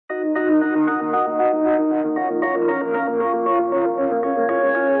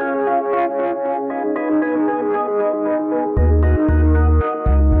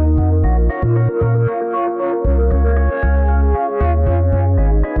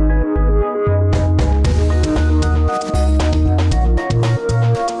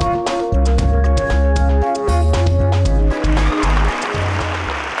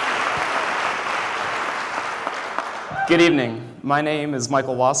My name is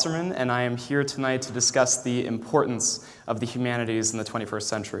Michael Wassermann, and I am here tonight to discuss the importance of the humanities in the 21st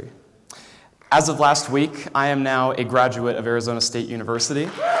century. As of last week, I am now a graduate of Arizona State University.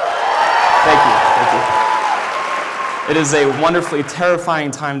 Thank you. It is a wonderfully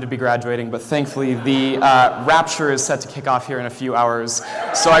terrifying time to be graduating, but thankfully the rapture is set to kick off here in a few hours,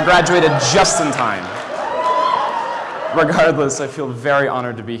 so I graduated just in time. Regardless, I feel very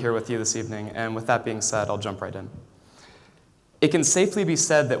honored to be here with you this evening, and with that being said, I'll jump right in. It can safely be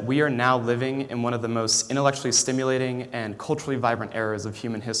said that we are now living in one of the most intellectually stimulating and culturally vibrant eras of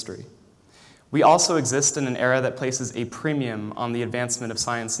human history. We also exist in an era that places a premium on the advancement of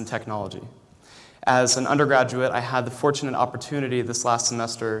science and technology. As an undergraduate, I had the fortunate opportunity this last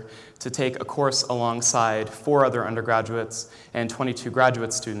semester to take a course alongside 4 other undergraduates and 22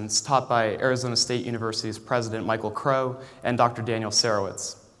 graduate students taught by Arizona State University's President Michael Crow and Dr. Daniel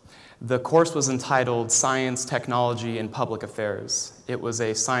Sarowitz. The course was entitled Science, Technology, and Public Affairs. It was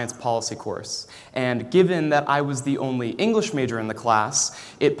a science policy course, and given that I was the only English major in the class,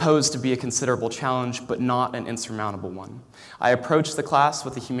 it posed to be a considerable challenge, but not an insurmountable one. I approached the class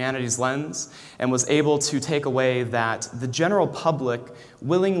with a humanities lens and was able to take away that the general public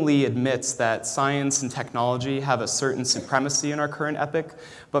willingly admits that science and technology have a certain supremacy in our current epoch,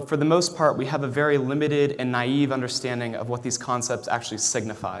 but for the most part, we have a very limited and naive understanding of what these concepts actually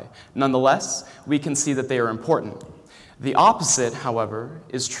signify. Nonetheless, we can see that they are important. The opposite, however,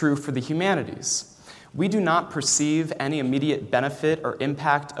 is true for the humanities. We do not perceive any immediate benefit or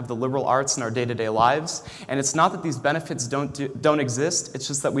impact of the liberal arts in our day-to-day lives, and it's not that these benefits don't exist, it's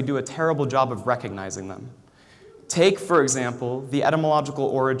just that we do a terrible job of recognizing them. Take, for example, the etymological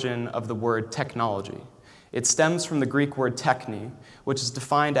origin of the word technology. It stems from the Greek word techne, which is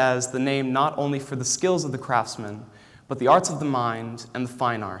defined as the name not only for the skills of the craftsman, but the arts of the mind and the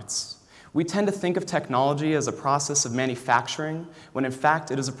fine arts. We tend to think of technology as a process of manufacturing, when in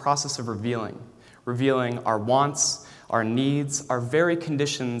fact it is a process of revealing our wants, our needs, our very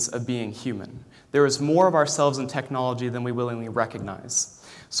conditions of being human. There is more of ourselves in technology than we willingly recognize.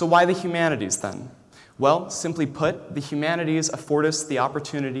 So why the humanities then? Well, simply put, the humanities afford us the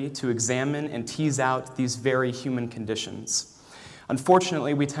opportunity to examine and tease out these very human conditions.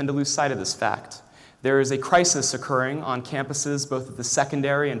 Unfortunately, we tend to lose sight of this fact. There is a crisis occurring on campuses both at the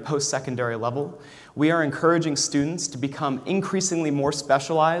secondary and post-secondary level. We are encouraging students to become increasingly more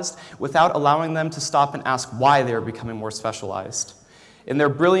specialized without allowing them to stop and ask why they are becoming more specialized. In their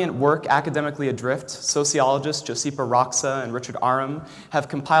brilliant work, Academically Adrift, sociologists Josipa Roxa and Richard Aram have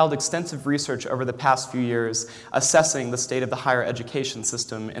compiled extensive research over the past few years assessing the state of the higher education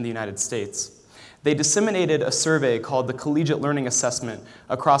system in the United States. They disseminated a survey called the Collegiate Learning Assessment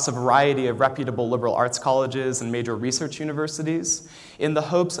across a variety of reputable liberal arts colleges and major research universities in the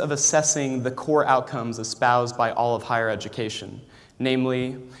hopes of assessing the core outcomes espoused by all of higher education,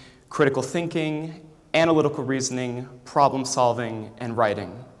 namely critical thinking, analytical reasoning, problem solving, and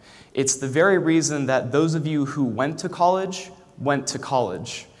writing. It's the very reason that those of you who went to college.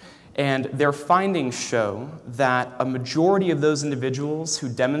 And their findings show that a majority of those individuals who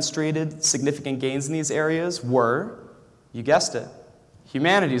demonstrated significant gains in these areas were, you guessed it,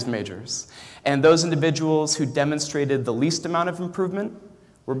 humanities majors. And those individuals who demonstrated the least amount of improvement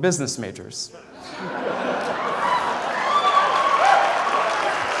were business majors.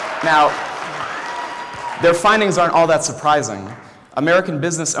 Now, their findings aren't all that surprising. American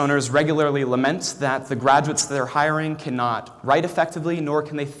business owners regularly lament that the graduates they're hiring cannot write effectively, nor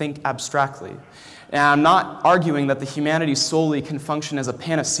can they think abstractly. And I'm not arguing that the humanities solely can function as a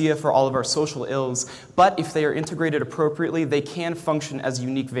panacea for all of our social ills, but if they are integrated appropriately, they can function as a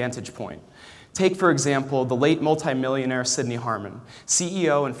unique vantage point. Take, for example, the late multimillionaire Sidney Harmon,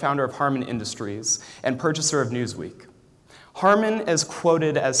 CEO and founder of Harmon Industries and purchaser of Newsweek. Harmon is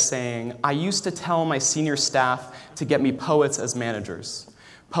quoted as saying, "I used to tell my senior staff to get me poets as managers.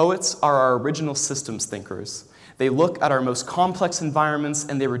 Poets are our original systems thinkers. They look at our most complex environments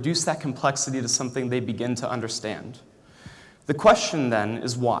and they reduce that complexity to something they begin to understand." The question then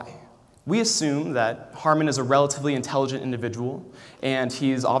is why? We assume that Harmon is a relatively intelligent individual and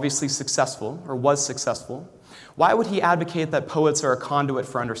he's obviously successful, or was successful. Why would he advocate that poets are a conduit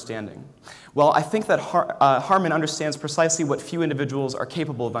for understanding? Well, I think that Harmon understands precisely what few individuals are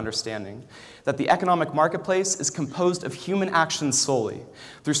capable of understanding, that the economic marketplace is composed of human actions solely.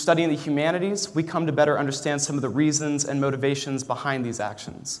 Through studying the humanities, we come to better understand some of the reasons and motivations behind these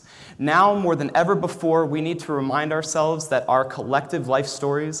actions. Now, more than ever before, we need to remind ourselves that our collective life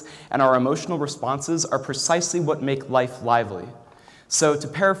stories and our emotional responses are precisely what make life lively. So to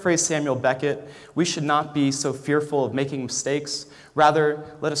paraphrase Samuel Beckett, we should not be so fearful of making mistakes. Rather,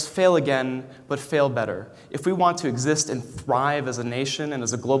 let us fail again, but fail better. If we want to exist and thrive as a nation and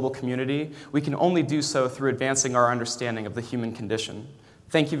as a global community, we can only do so through advancing our understanding of the human condition.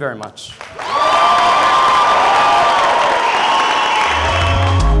 Thank you very much.